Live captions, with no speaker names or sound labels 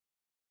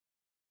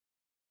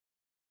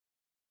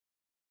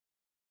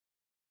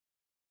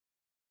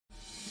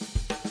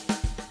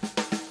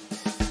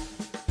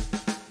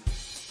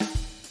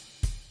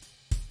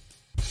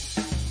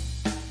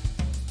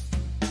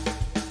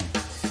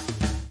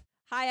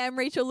Hi, I'm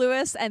Rachel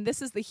Lewis, and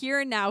this is the Here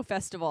and Now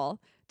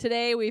Festival.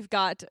 Today we've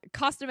got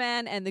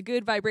Kostaman and the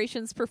Good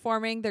Vibrations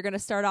performing. They're going to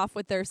start off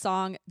with their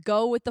song,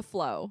 Go With The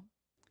Flow.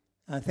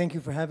 Thank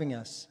you for having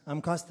us.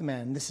 I'm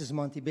Kostaman. This is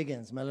Monty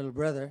Biggins, my little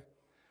brother.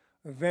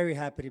 We're very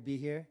happy to be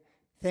here.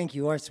 Thank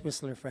you, Arts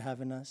Whistler, for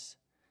having us.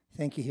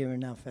 Thank you, Here and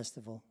Now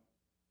Festival.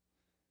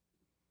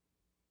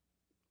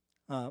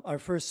 Our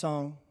first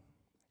song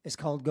is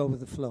called Go With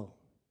The Flow.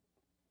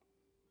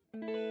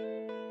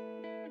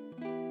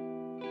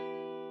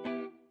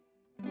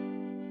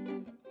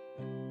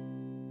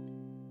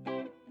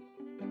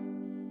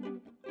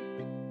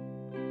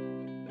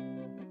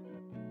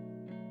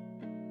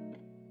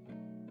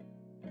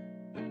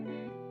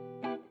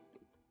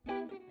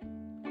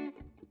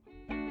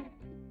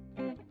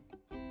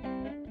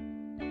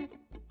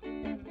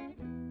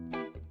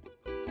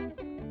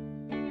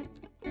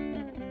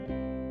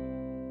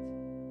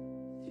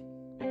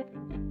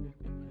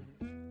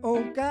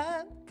 Oh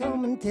God,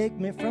 come and take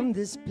me from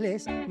this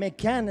place. Me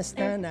can't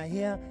stand out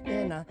here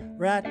in a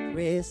rat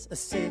race. I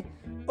say,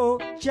 oh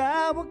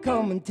Jah, will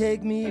come and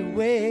take me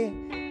away.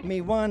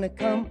 Me wanna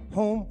come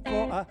home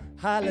for a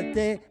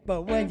holiday,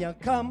 but when you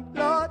come,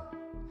 Lord,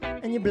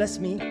 and you bless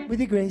me with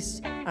your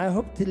grace, I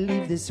hope to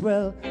leave this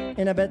world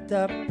in a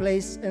better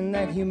place, and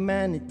that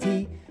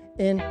humanity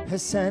in her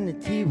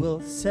sanity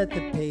will set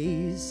the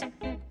pace,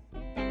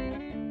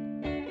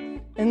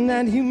 and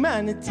that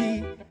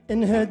humanity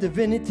in her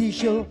divinity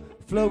she'll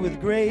flow with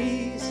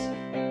grace.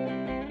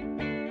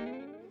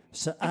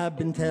 So I've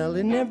been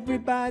telling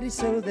everybody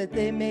so that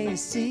they may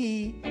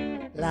see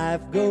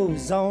life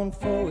goes on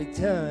for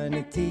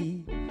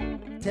eternity.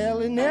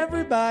 Telling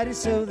everybody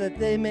so that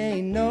they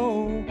may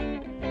know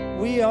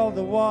we are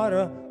the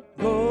water,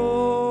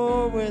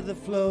 go with the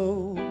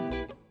flow.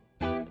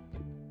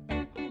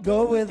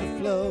 Go with the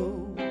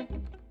flow.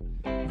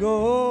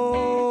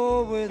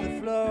 Go with the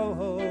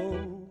flow.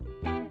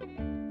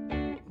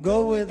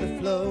 Go with the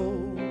flow,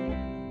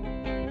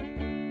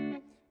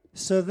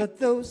 so that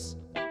those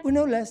who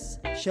know less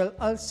shall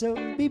also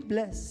be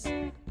blessed.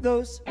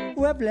 Those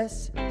who are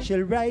blessed shall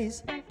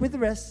rise with the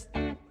rest.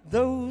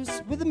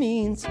 Those with the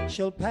means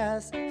shall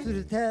pass through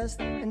the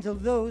test, until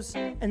those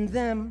and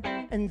them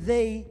and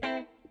they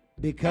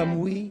become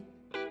we.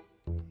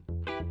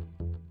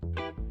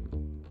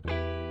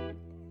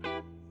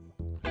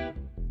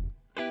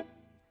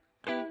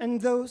 And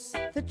those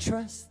that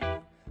trust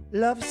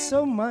love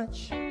so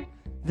much,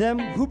 them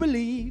who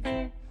believe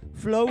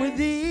flow with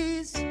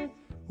ease.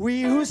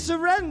 We who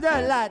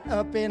surrender light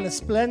up in a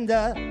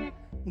splendor.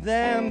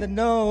 Them that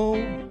know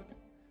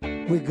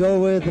we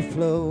go with the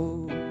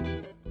flow.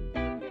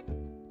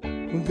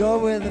 We go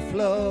with the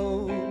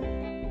flow.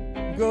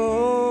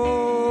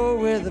 Go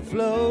with the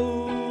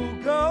flow.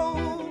 Go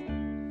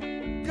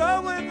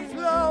with the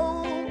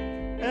flow.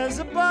 As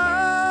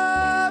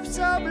above,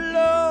 so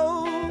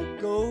below.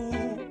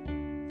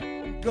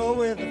 Go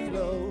with the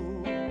flow.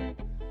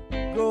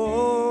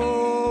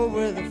 Go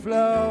with the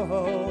flow.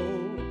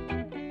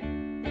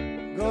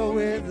 Go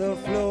with the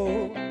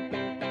flow.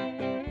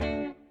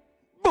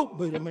 Boom!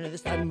 Wait a minute,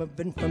 this time of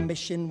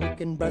information we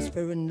can browse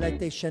for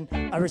enlightenation.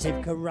 I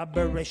receive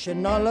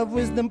corroboration, all of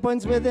wisdom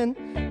points within.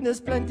 There's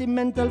plenty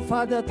mental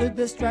fodder to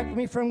distract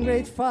me from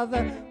great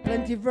father.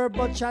 Plenty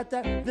verbal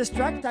chatter,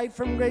 distract I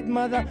from great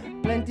mother.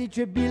 Plenty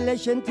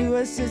tribulation to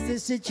assist the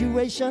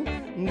situation.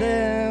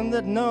 Them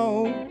that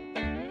know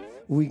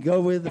we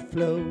go with the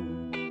flow.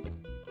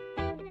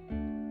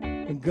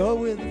 We go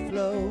with the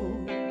flow.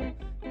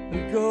 We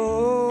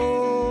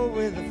go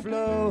with the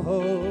flow.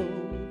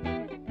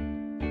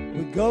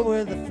 We go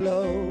with the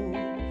flow.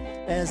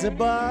 As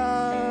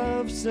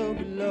above, so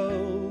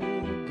below.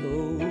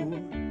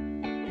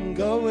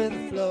 Go with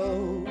the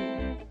flow.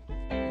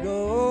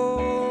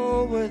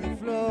 Go with the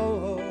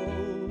flow.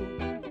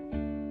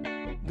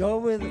 Go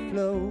with the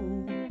flow.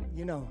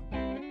 You know.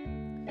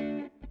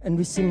 And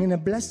we singing a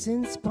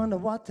blessings upon the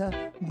water,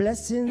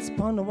 blessings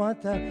upon the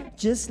water,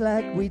 just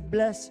like we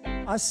bless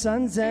our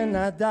sons and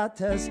our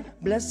daughters.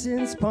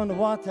 Blessings upon the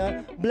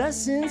water,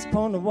 blessings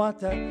upon the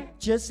water,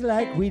 just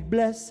like we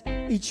bless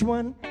each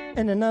one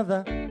and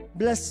another.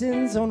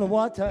 Blessings on the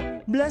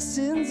water,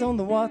 blessings on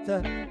the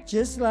water,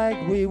 just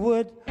like we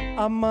would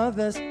our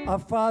mothers, our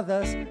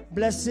fathers.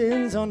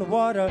 Blessings on the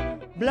water,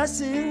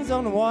 blessings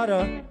on the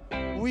water.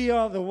 We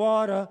are the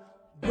water,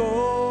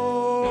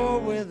 go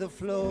with the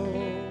flow.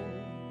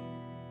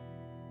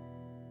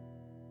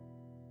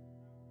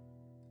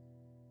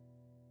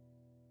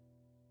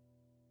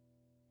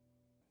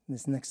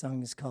 This next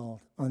song is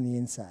called On the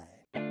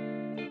Inside.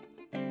 I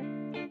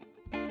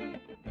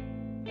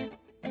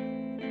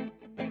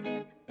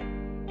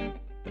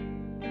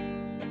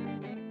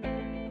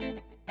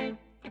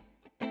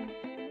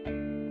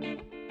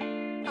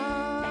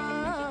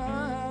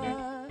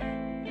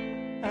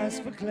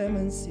ask for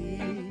clemency.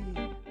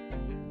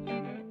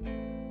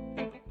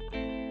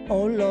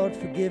 Oh Lord,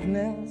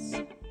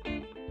 forgiveness.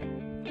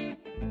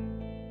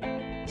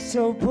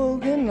 So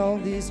pulled in all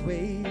these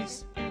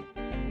ways.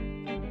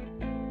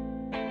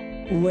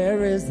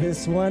 Where is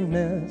this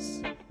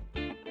oneness?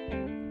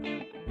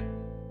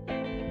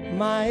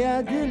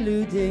 my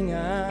deluding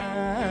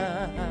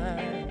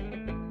eye.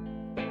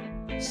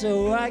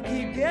 So I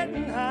keep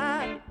getting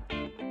high,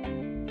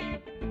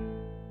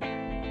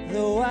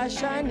 though I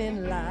shine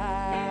in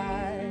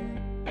light,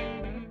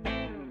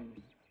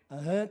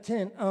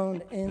 hurting on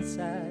the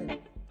inside,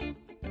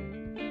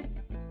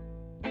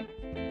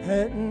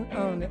 hurting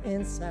on the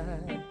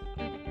inside.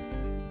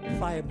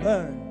 Fire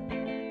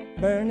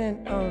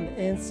burning on the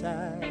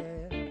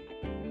inside,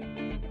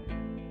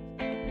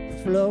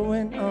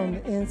 flowing on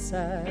the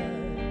inside.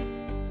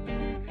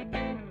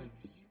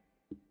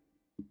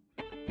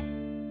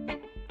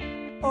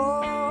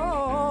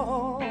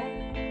 Oh,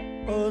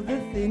 the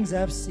things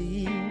I've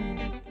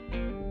seen,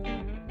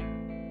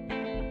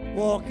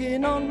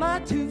 walking on my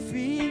 2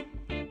 feet.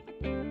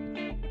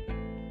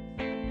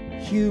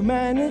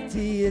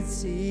 Humanity, it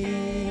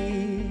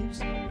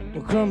seems,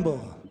 will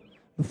crumble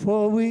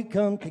before we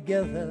come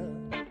together.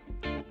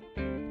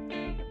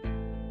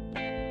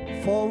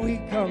 Before we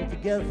come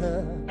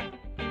together.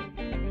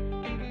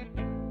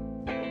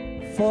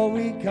 Before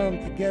we come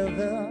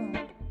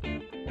together.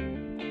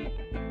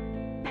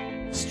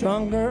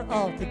 Stronger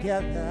all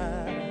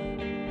together.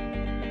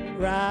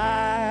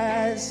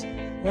 Rise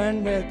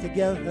when we're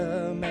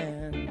together,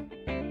 man.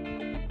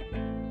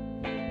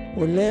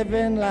 We're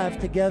living life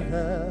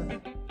together.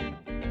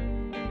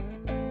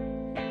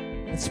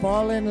 Let's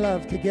fall in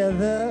love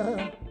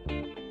together.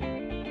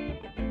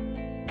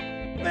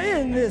 We're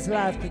in this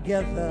life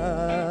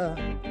together.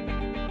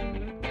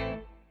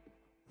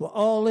 We're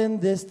all in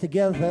this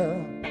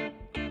together.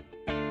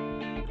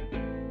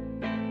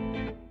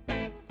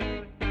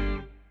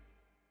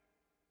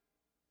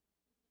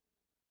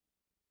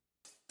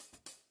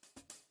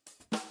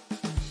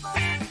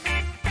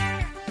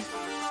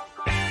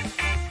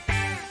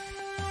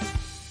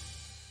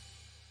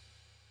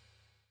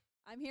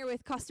 I'm here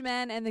with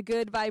Kostaman and the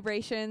Good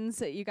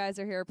Vibrations. You guys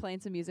are here playing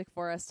some music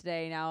for us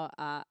today. Now,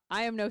 I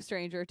am no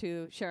stranger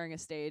to sharing a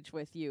stage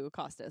with you,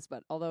 Kostas,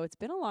 but although it's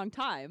been a long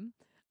time,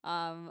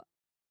 I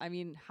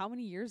mean, how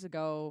many years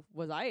ago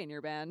was I in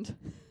your band?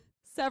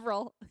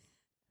 Several.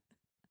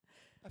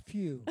 A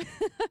few.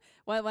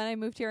 When I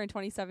moved here in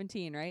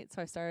 2017, right?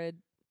 So I started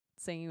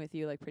singing with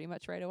you like pretty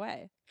much right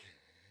away.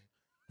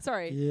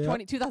 Sorry,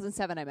 Yep.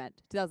 2007 I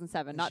meant.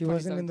 2007, not 2017. She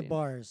wasn't in the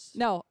bars.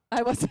 No,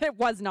 I wasn't. It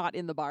was not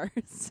in the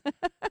bars.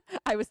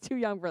 I was too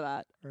young for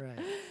that. Right.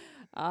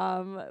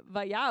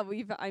 But yeah,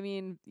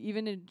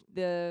 even in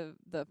the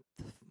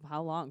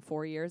how long?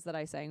 4 years that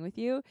I sang with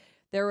you,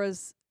 there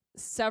was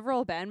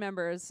several band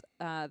members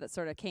that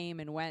sort of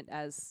came and went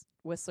as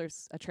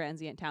Whistler's a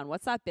transient town.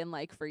 What's that been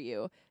like for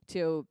you,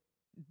 to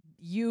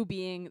you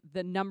being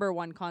the number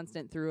one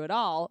constant through it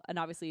all? And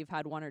obviously you've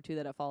had one or two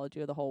that have followed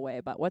you the whole way,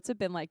 but what's it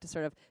been like to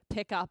sort of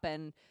pick up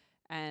and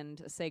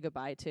say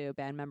goodbye to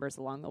band members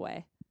along the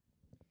way?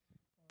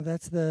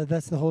 That's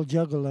the whole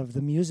juggle of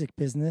the music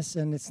business,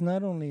 and it's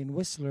not only in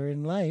Whistler,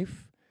 in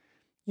life.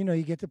 You know,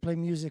 you get to play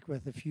music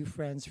with a few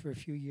friends for a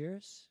few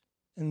years,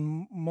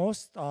 and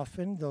most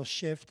often they'll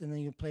shift, and then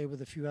you play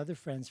with a few other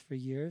friends for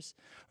years,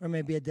 or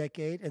maybe a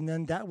decade, and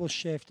then that will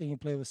shift and you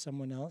play with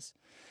someone else.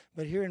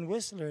 But here in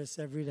Whistler, it's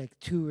every like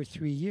 2 or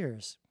 3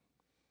 years.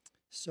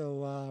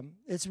 So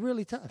it's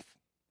really tough.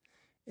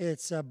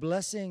 It's a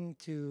blessing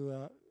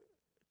to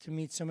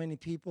meet so many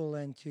people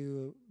and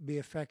to be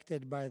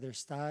affected by their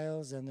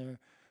styles and their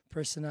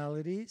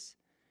personalities.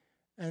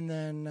 And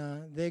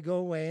then they go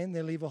away and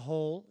they leave a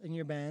hole in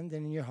your band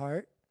and in your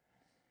heart.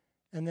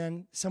 And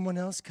then someone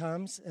else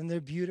comes and they're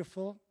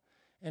beautiful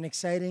and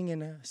exciting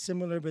in a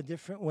similar but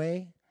different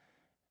way.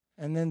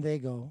 And then they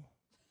go.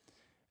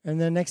 And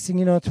then next thing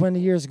you know, 20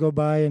 years go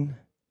by and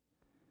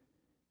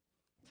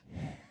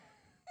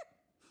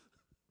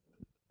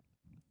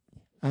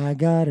I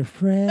got a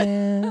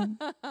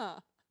friend.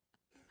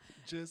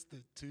 Just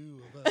the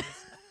two of us.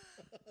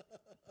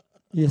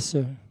 Yes,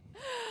 sir.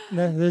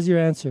 There's your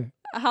answer.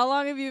 How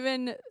long have you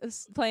been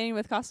playing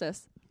with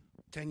Kostas?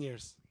 10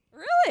 years.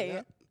 Really?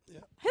 Yeah.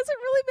 Has it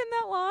really been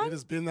that long? It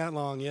has been that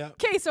long, yeah.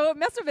 Okay, so it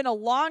must have been a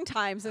long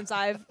time since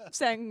I've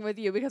sang with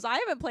you, because I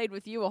haven't played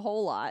with you a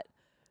whole lot.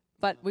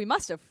 But we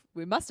must have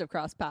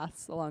crossed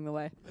paths along the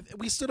way.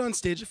 We stood on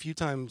stage a few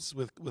times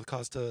with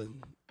Costa,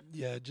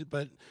 yeah.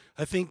 But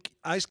I think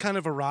I kind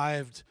of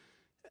arrived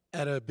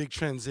at a big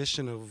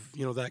transition of,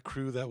 you know, that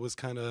crew that was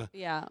kind of,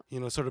 you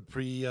know, sort of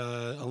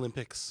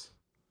pre-Olympics.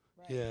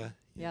 Right. Yeah.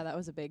 Yeah, that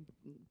was a big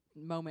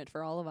moment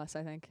for all of us,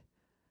 I think.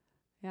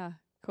 Yeah,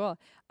 cool.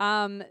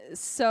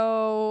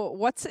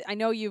 So I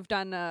know you've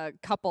done a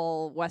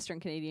couple Western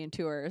Canadian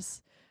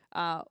tours.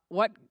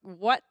 What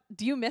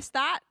do you miss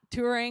that,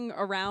 touring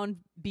around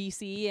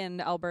BC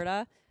and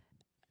Alberta?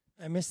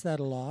 I miss that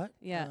a lot.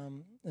 Yeah.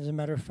 As a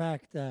matter of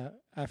fact,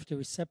 after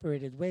we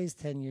separated ways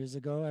 10 years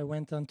ago, I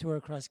went on tour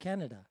across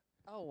Canada.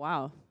 Oh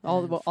wow!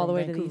 All the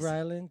way to the east. Vancouver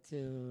Island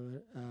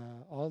to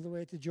all the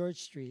way to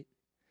George Street,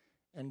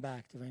 and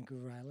back to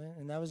Vancouver Island,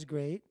 and that was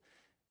great.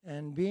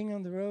 And being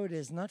on the road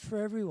is not for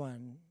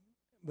everyone,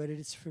 but it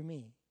is for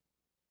me.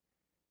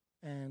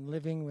 And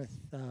living with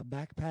a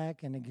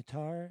backpack and a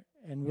guitar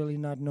and really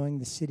not knowing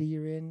the city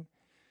you're in,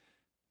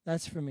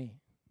 That's for me.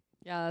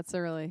 Yeah, that's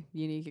a really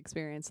unique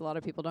experience. A lot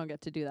of people don't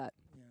get to do that.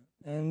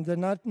 Yeah. And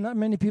not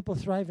many people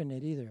thrive in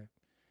it either.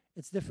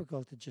 It's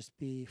difficult to just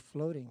be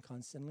floating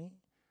constantly.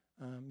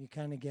 You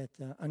kind of get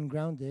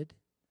ungrounded,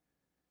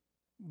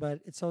 but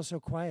it's also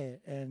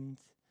quiet. And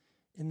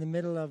in the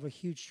middle of a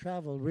huge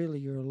travel, really,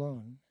 you're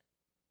alone.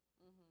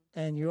 Mm-hmm.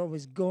 And you're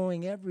always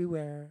going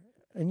everywhere,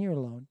 and you're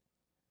alone.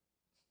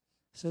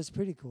 So it's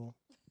pretty cool.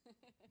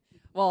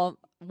 Well,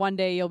 one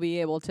day you'll be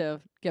able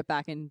to get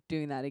back and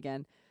doing that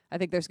again. I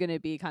think there's going to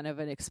be kind of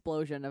an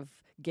explosion of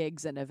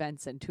gigs and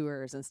events and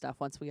tours and stuff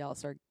once we all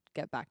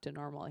get back to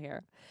normal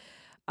here.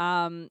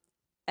 And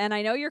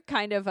I know you're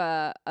kind of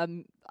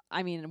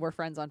I mean, we're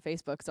friends on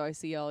Facebook, so I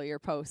see all your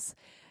posts.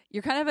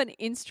 You're kind of an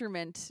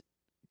instrument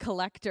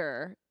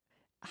collector.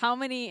 How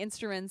many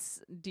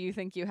instruments do you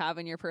think you have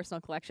in your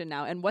personal collection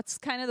now? And what's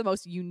kind of the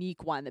most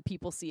unique one that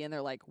people see and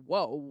they're like,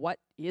 whoa, what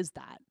is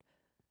that?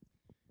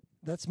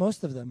 That's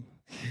most of them.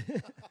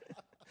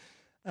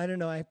 I don't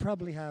know. I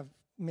probably have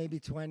maybe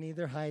 20.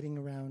 They're hiding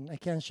around. I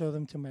can't show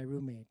them to my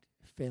roommate,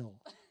 Phil.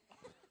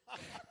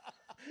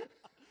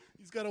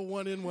 He's got a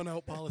 1 in, 1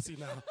 out policy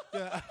now.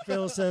 Yeah.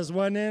 Phil says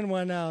 1 in,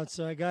 1 out,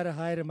 so I got to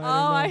hide him. I don't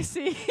know. I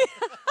see.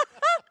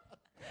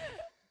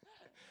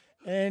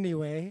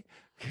 Anyway,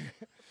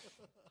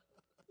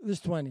 there's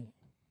 20.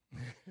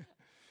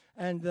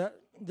 And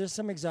there's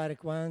some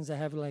exotic ones. I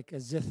have like a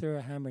zither,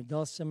 a hammered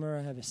dulcimer.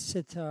 I have a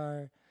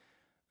sitar,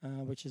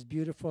 which is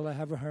beautiful. I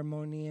have a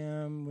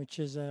harmonium, which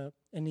is an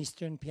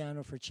Eastern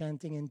piano for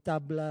chanting, and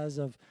tablas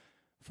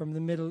from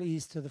the Middle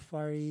East to the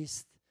Far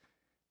East.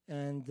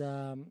 And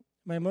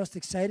my most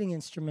exciting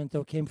instrument,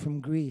 though, came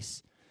from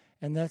Greece.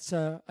 And that's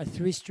a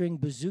 3-string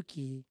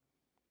bouzouki.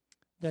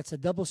 That's a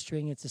double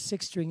string. It's a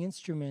 6-string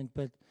instrument,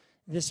 but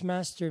this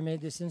master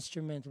made this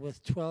instrument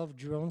with 12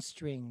 drone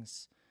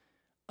strings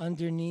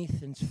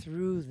underneath and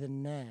through the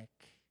neck,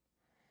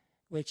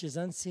 which is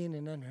unseen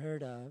and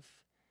unheard of.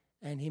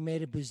 And he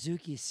made a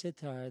bouzouki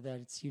sitar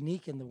that's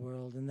unique in the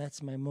world, and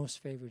that's my most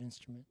favorite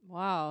instrument.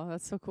 Wow,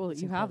 that's so cool that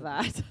you have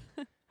that.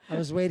 I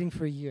was waiting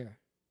for a year.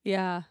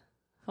 Yeah,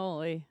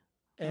 holy.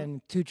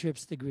 And 2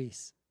 trips to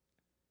Greece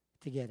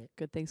to get it.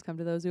 Good things come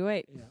to those who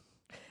wait. Yeah.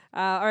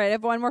 All right, I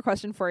have one more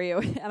question for you,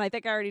 and I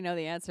think I already know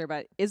the answer,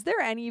 but is there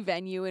any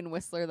venue in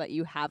Whistler that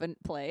you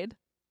haven't played?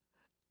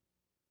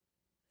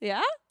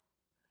 Yeah?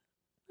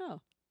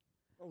 Oh.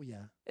 Oh,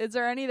 yeah. Is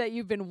there any that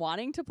you've been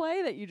wanting to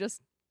play that you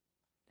just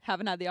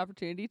haven't had the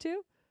opportunity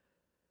to?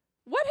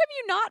 What have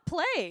you not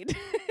played?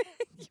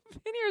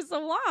 You've been here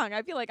so long.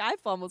 I feel like I've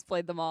almost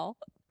played them all.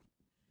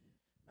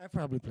 I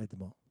probably played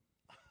them all.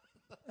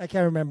 I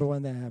can't remember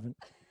one that I haven't.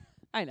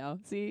 I know.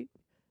 See?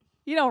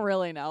 You don't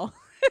really know.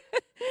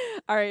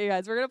 All right, you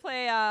guys. We're going to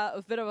play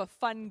a bit of a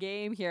fun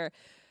game here.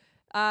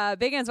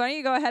 Big Hands, why don't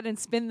you go ahead and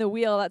spin the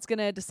wheel? That's going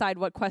to decide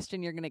what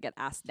question you're going to get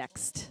asked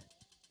next.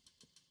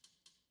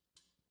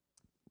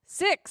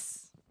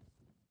 6.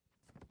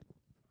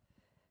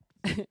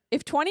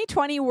 If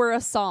 2020 were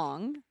a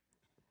song,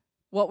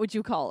 what would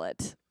you call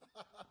it?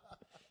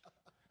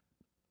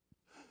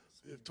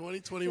 If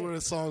 2020 were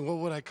a song, what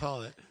would I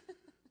call it?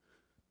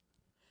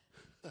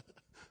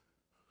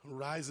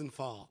 Rise and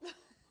Fall.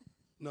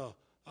 No.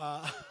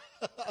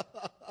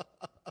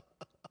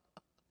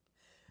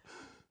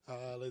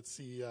 Let's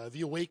see.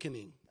 The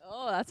Awakening.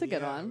 Oh, that's a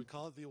good one. We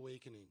call it The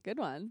Awakening. Good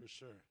one. For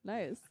sure.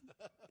 Nice.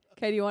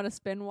 Okay, do you want to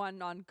spin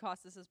one on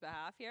Costas'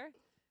 behalf here?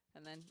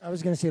 And then I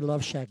was going to say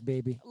Love Shack,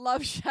 baby.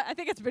 Love Shack. I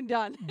think it's been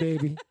done.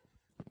 Baby.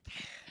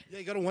 Yeah,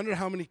 you got to wonder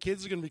how many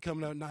kids are going to be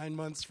coming out 9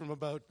 months from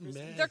about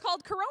May. They're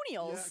called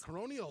coronials. Yeah,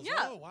 coronials.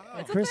 Yeah. Oh, wow.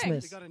 It's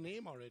Christmas. They got a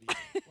name already.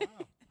 Wow.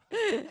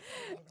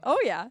 Oh,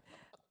 yeah.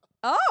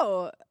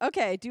 Oh,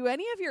 okay. Do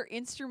any of your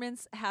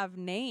instruments have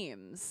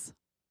names?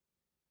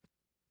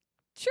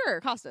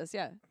 Sure, Costas,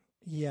 yeah.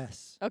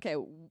 Yes. Okay,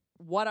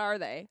 what are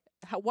they?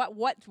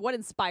 What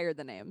inspired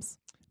the names?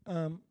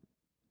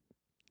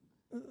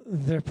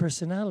 Their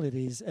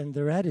personalities and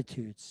their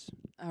attitudes.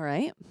 All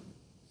right.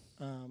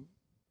 I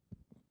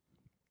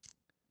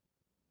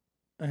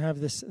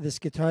have this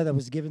guitar that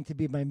was given to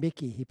me by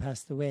Mickey. He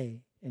passed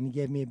away, and he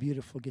gave me a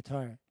beautiful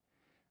guitar,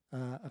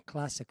 a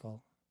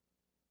classical.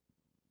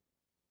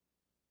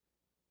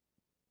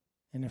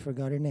 And I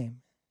forgot her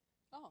name.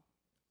 Oh.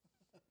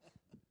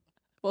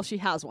 Well, she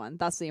has one.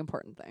 That's the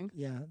important thing.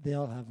 Yeah, they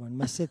all have one.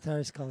 My sitar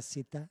is called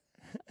Sita.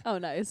 Oh,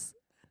 nice.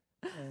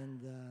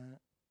 And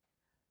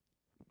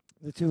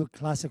the 2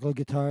 classical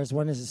guitars,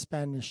 one is a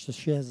Spanish, so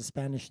she has a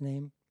Spanish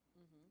name.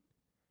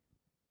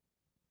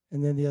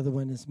 And then the other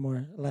one is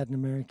more Latin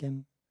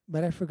American.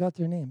 But I forgot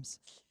their names.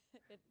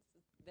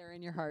 They're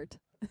in your heart.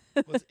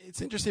 Well,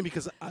 it's interesting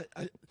because I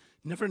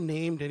never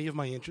named any of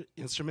my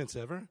instruments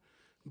ever.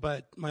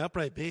 But my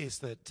upright bass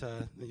that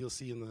you'll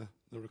see in the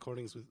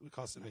recordings with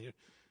Costa and I here,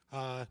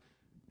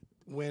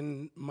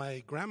 when my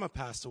grandma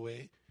passed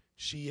away,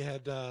 she'd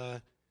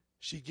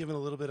given a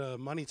little bit of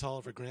money to all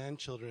of her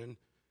grandchildren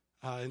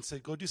and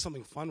said, go do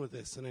something fun with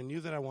this. And I knew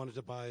that I wanted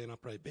to buy an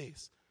upright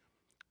bass.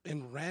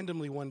 And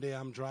randomly one day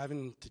I'm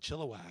driving to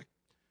Chilliwack,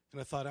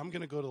 and I thought I'm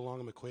going to go to Long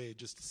and McQuaid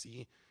just to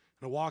see.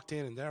 And I walked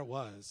in, and there it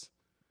was.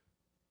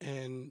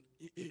 And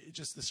it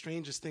just the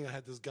strangest thing, I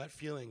had this gut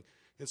feeling.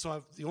 And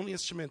so the only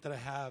instrument that I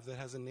have that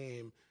has a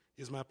name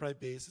is my upright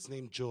bass. It's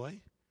named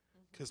Joy,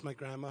 because my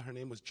grandma, her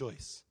name was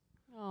Joyce.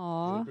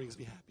 Aww. And it brings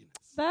me happiness.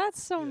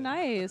 That's so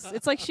nice.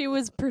 It's like she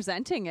was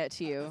presenting it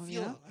to you.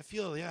 I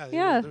feel,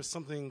 yeah. There's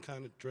something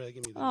kind of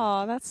dragging me there.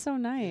 Oh, that's so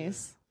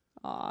nice.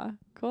 Aw,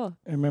 cool.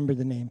 I remember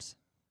the names.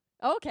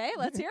 Okay,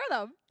 let's hear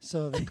them.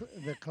 So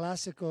the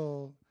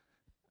classical,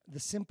 the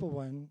simple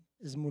one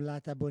is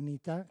Mulata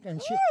Bonita,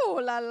 and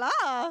Ooh la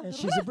la! and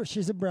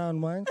she's a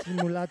brown one, she's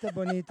Mulata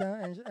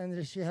Bonita,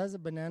 and she has a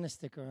banana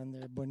sticker on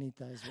there,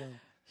 Bonita as well.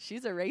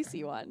 She's a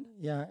racy one.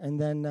 Yeah, and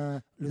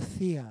then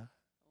Lucia,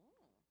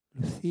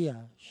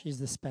 she's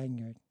the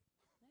Spaniard.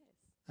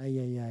 Nice. Ay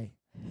ay ay.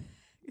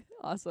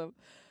 Awesome.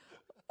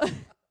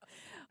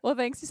 Well,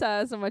 thanks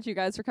so much, you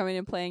guys, for coming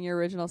and playing your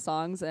original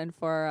songs and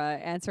for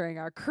answering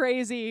our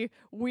crazy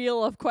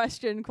wheel of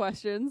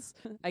questions.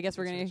 I guess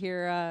we're going to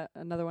hear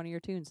another one of your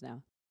tunes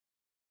now.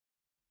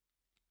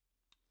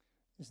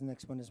 This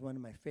next one is one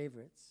of my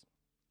favorites.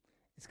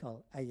 It's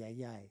called Ay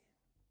Ay Ay.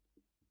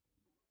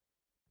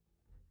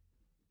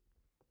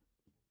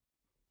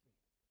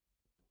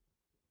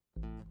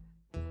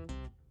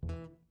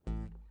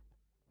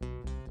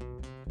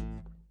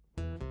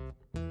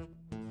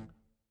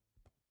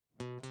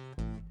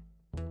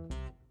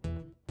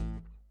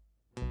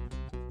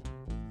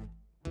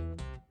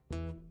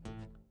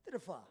 To the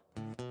fa.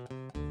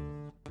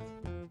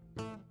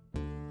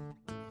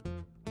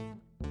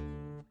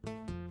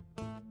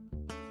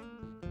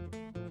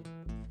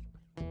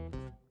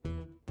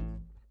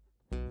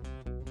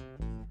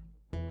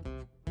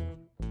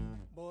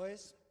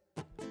 Boys,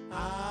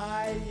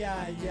 ay,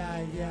 ay,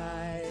 ay,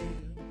 ay.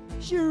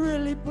 She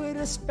really put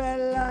a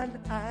spell on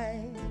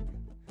I.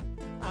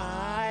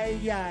 Ay,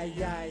 ay,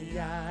 ay,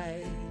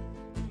 ay.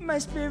 My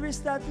spirit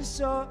start to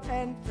soar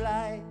and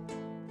fly.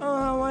 Oh,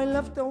 how I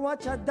love to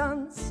watch her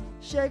dance,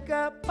 shake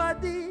her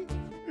body,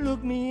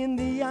 look me in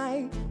the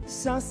eye,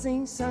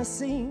 sassing,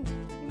 sassing.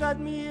 Got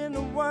me in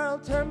the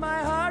world, turn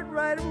my heart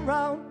right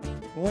around.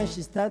 When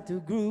she start to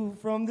groove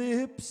from the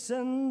hips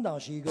and down,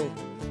 she go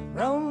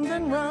round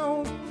and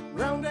round,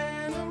 round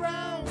and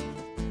around.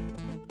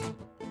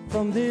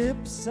 From the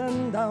hips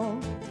and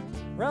down,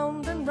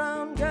 round and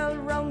round, girl,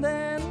 round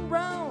and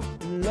round.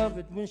 Love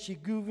it when she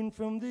grooving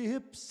from the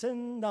hips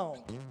and down.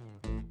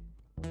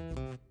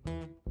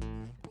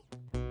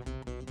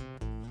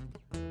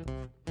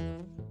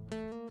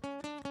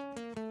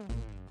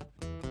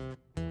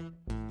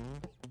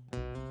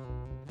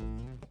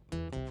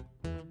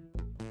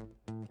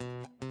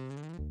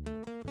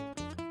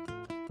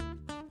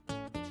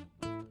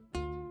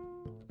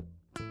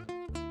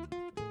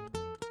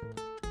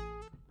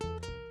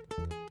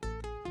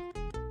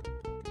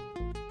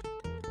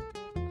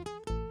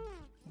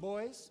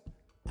 Boys,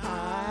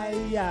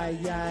 ay, ay,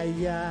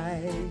 ay,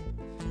 ay.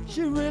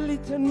 She really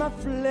turned my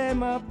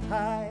flame up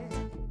high.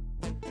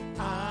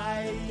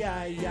 Ay,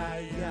 ay,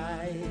 ay,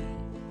 ay.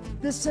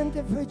 The scent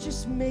of her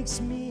just makes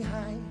me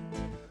high.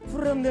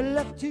 From the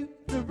left to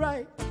the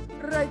right,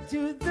 right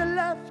to the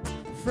left,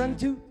 front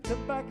to the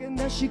back, and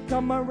then she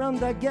come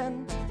around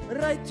again.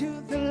 Right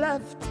to the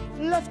left,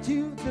 left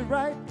to the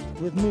right.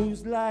 With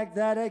moves like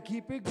that, I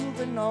keep it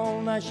grooving all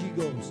night. She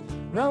goes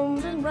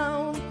round and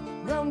round,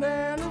 round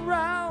and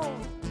around.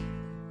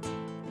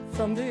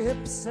 From the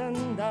hips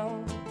and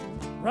down,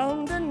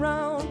 round and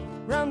round,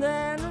 round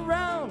and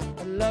around.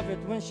 I love it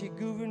when she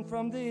grooving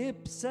from the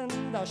hips and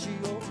down. She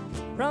go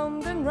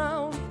round and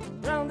round,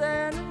 round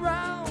and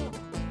around.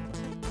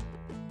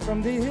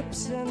 From the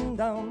hips and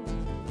down,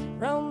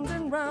 round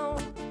and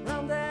round,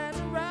 round and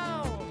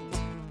around.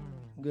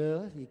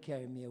 Girl, you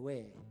carry me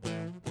away.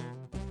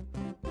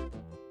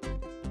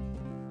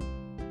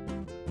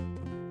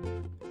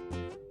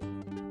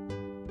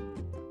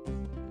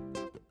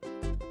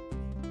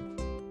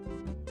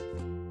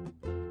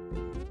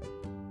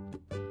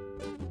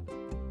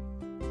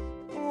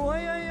 Oh,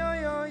 yo, yo,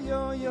 yo,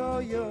 yo, yo,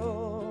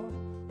 yo.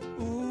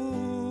 Ooh.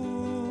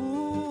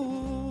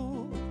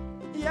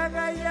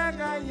 Yaga,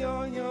 yaga,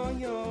 yo, yo,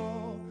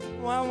 yo.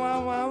 Wah, wah,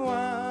 wah,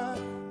 wah.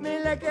 Me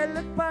like a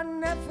look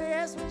on her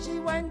face when she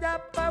wind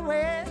up her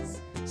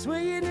waist.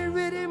 Swaying the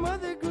rhythm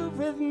of the groove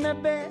with my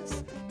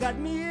bass. Got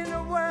me in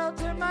a whirl,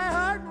 turn my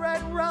heart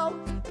right round.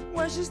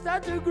 When she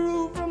start to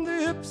groove from the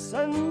hips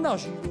and now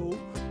she go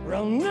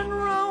round and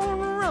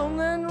round, round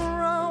and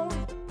round.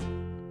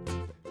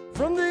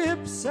 From the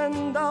hips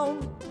and down,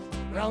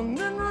 round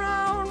and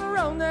round,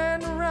 round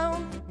and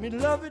round. Me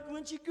love it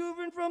when she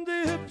grooving from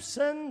the hips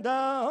and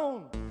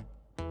down.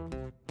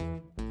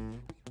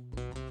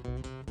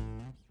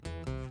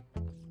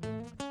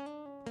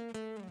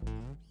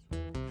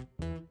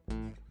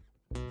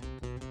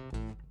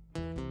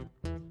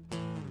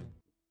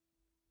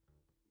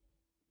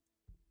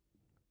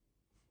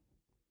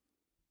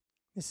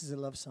 This is a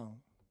love song.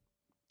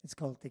 It's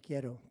called Te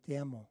Quiero, Te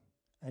Amo,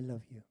 I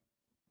Love You.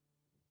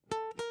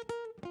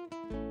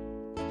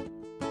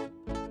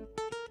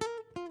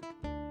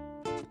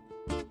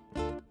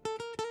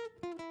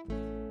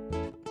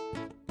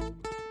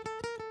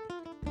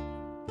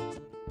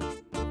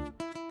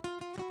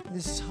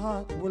 This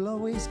heart will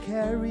always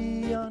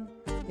carry on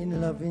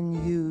in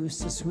loving you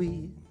so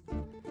sweet,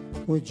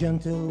 with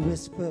gentle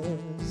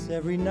whispers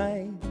every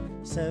night,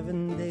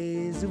 7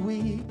 days a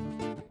week.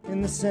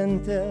 In the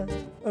center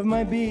of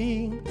my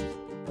being,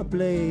 a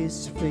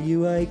place for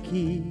you I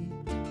keep.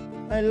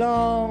 I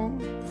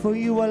long for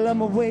you while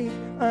I'm awake,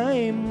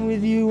 I'm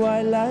with you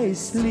while I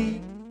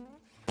sleep.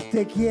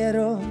 Te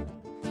quiero,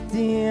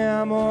 te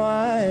amo,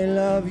 I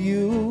love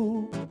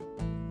you.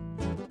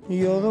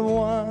 You're the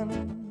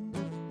one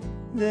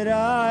that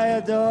I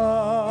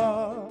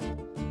adore.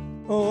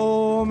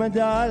 Oh, my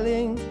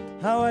darling,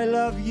 how I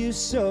love you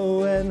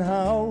so, and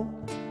how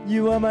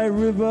you are my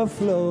river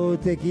flow.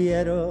 Te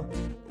quiero,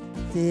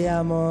 te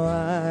amo,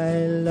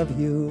 I love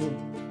you.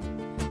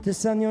 The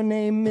sun, your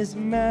name is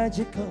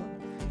magical,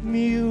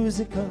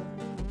 musical,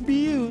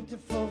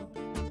 beautiful.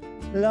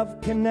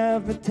 Love can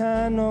never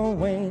turn or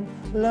wane.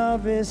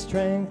 Love is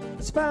strength,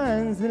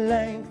 spans the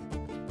length.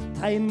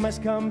 Time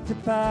must come to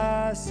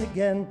pass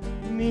again,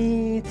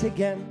 meet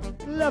again,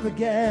 love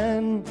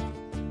again,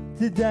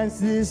 to dance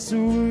this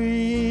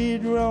sweet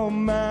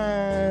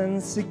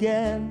romance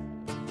again.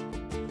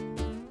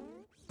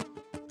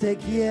 Te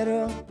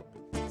quiero,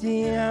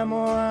 te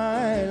amo,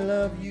 I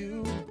love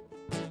you.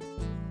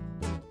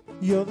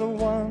 You're the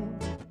one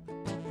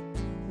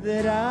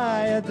that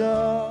I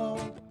adore.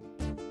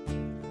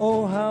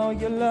 Oh, how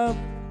your love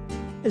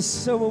is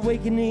so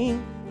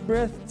awakening,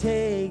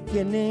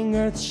 breathtaking,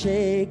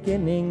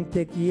 earth-shaking.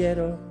 Te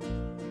quiero,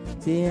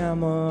 te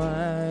amo,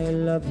 I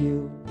love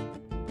you.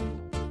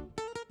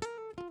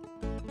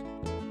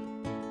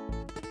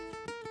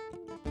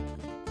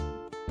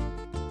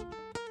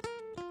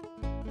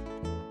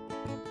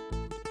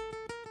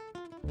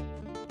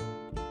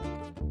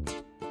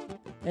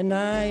 And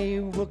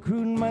I will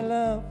croon my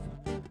love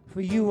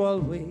for you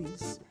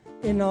always,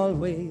 in all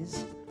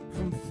ways,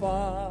 from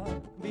far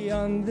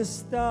beyond the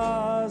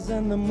stars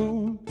and the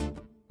moon.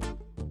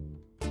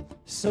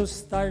 So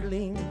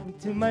startling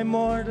to my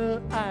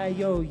mortal eye,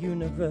 your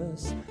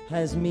universe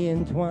has me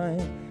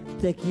entwined.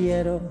 Te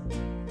quiero,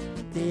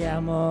 te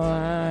amo,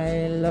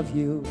 I love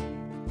you.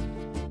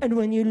 And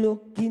when you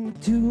look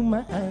into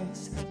my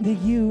eyes, the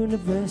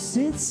universe,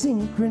 it's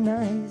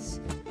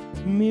synchronized.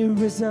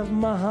 Mirrors of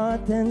my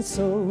heart and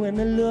soul. When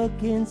I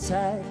look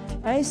inside,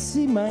 I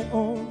see my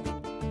own.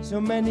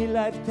 So many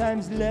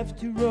lifetimes left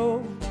to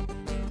roam.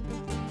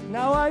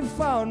 Now I've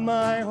found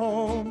my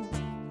home.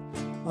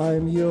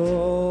 I'm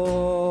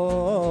yours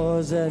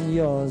and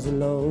yours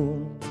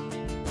alone.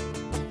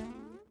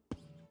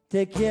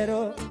 Te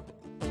quiero,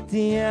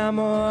 te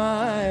amo,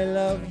 I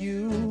love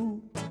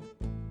you.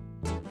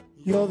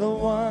 You're the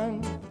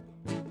one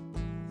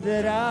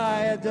that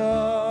I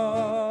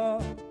adore.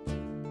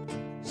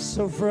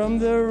 So from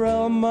the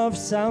realm of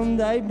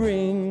sound I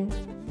bring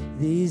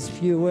these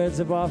few words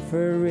of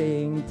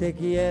offering. Te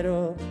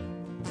quiero,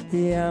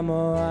 te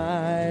amo,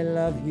 I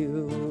love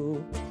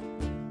you.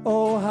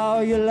 Oh, how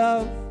your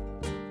love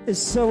is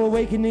so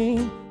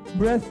awakening,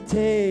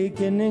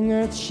 breathtaking,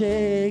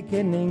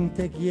 earth-shaking.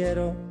 Te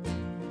quiero,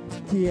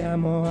 te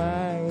amo,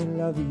 I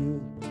love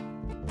you.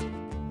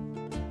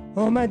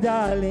 Oh, my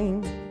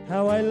darling,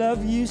 how I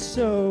love you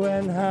so,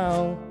 and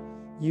how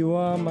you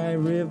are my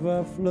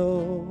river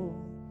flow.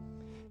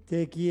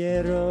 Te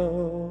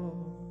quiero,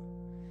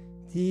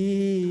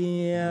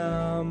 te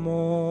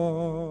amo,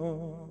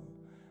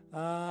 I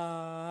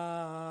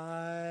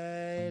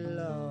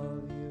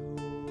love you.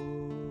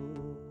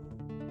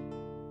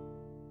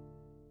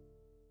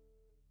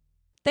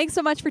 Thanks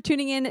so much for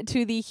tuning in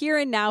to the Here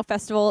and Now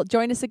Festival.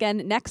 Join us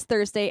again next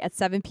Thursday at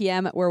 7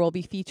 p.m. where we'll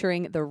be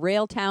featuring the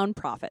Railtown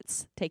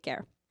Prophets. Take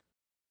care.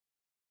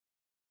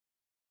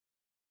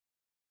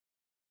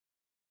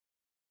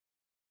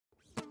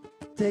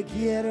 Te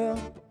quiero,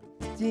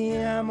 te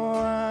amo,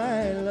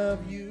 I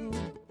love you.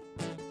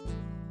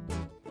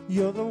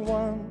 You're the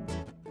one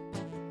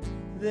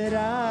that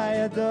I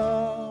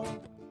adore.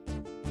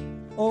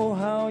 Oh,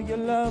 how your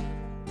love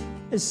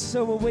is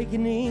so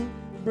awakening,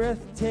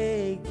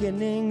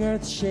 breathtaking,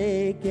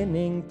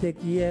 earth-shaking. Te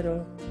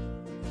quiero,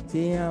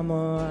 te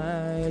amo,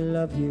 I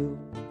love you.